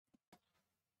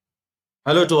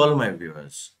Hello to all my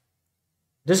viewers.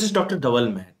 This is Dr.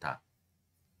 Dhaval Maheta,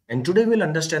 and today we'll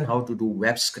understand how to do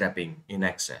web scraping in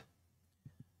Excel.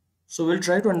 So we'll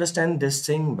try to understand this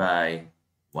thing by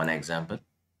one example.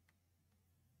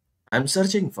 I'm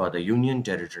searching for the Union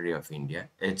Territory of India,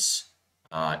 its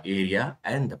area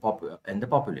and the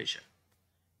population.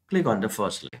 Click on the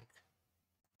first link,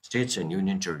 States and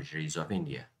Union Territories of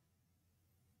India.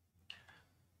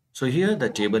 So here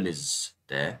the table is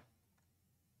there,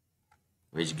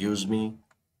 which gives me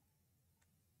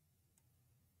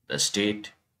the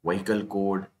state, vehicle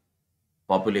code,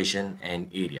 population and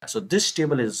area. So this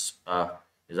table is a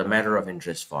matter of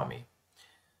interest for me.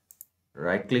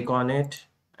 Right click on it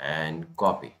and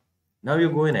copy. Now you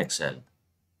go in Excel,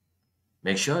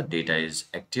 make sure data is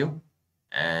active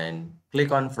and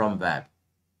click on from web.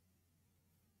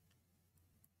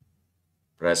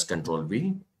 Press Ctrl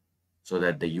V so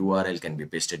that the URL can be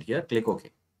pasted here. Click OK.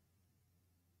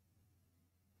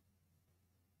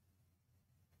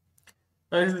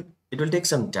 Now it will take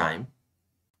some time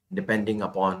depending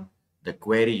upon the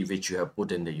query which you have put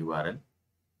in the URL.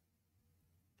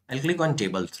 I'll click on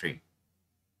table 3,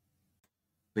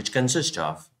 which consists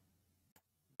of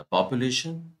the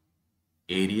population,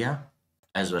 area,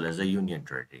 as well as the union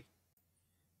territory.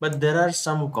 But there are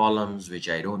some columns which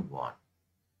I don't want.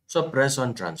 So press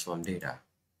on transform data.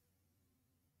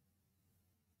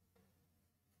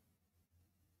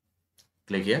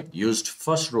 Click here, used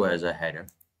first row as a header.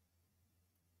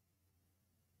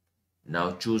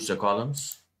 Now choose the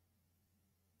columns.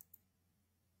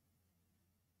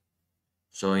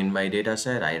 So in my data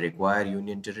set, I require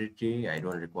union territory. I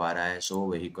don't require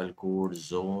ISO, vehicle code,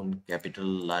 zone, capital,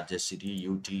 largest city,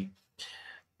 UT.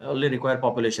 I only require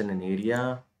population and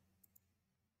area.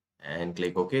 And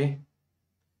click OK.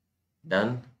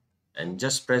 Done. And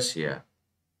just press here,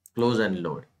 close and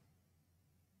load.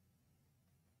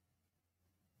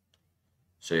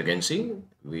 So you can see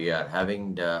we are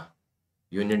having the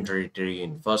union territory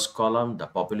in first column, the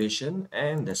population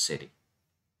and the city.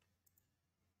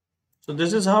 So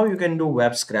this is how you can do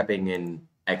web scraping in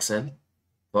Excel.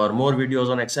 For more videos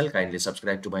on Excel, kindly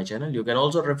subscribe to my channel. You can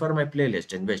also refer my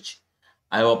playlist in which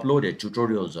I have uploaded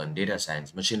tutorials on data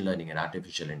science, machine learning and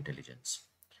artificial intelligence.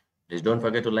 Please don't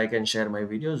forget to like and share my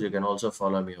videos. You can also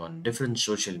follow me on different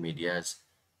social medias,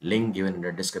 link given in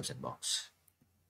the description box.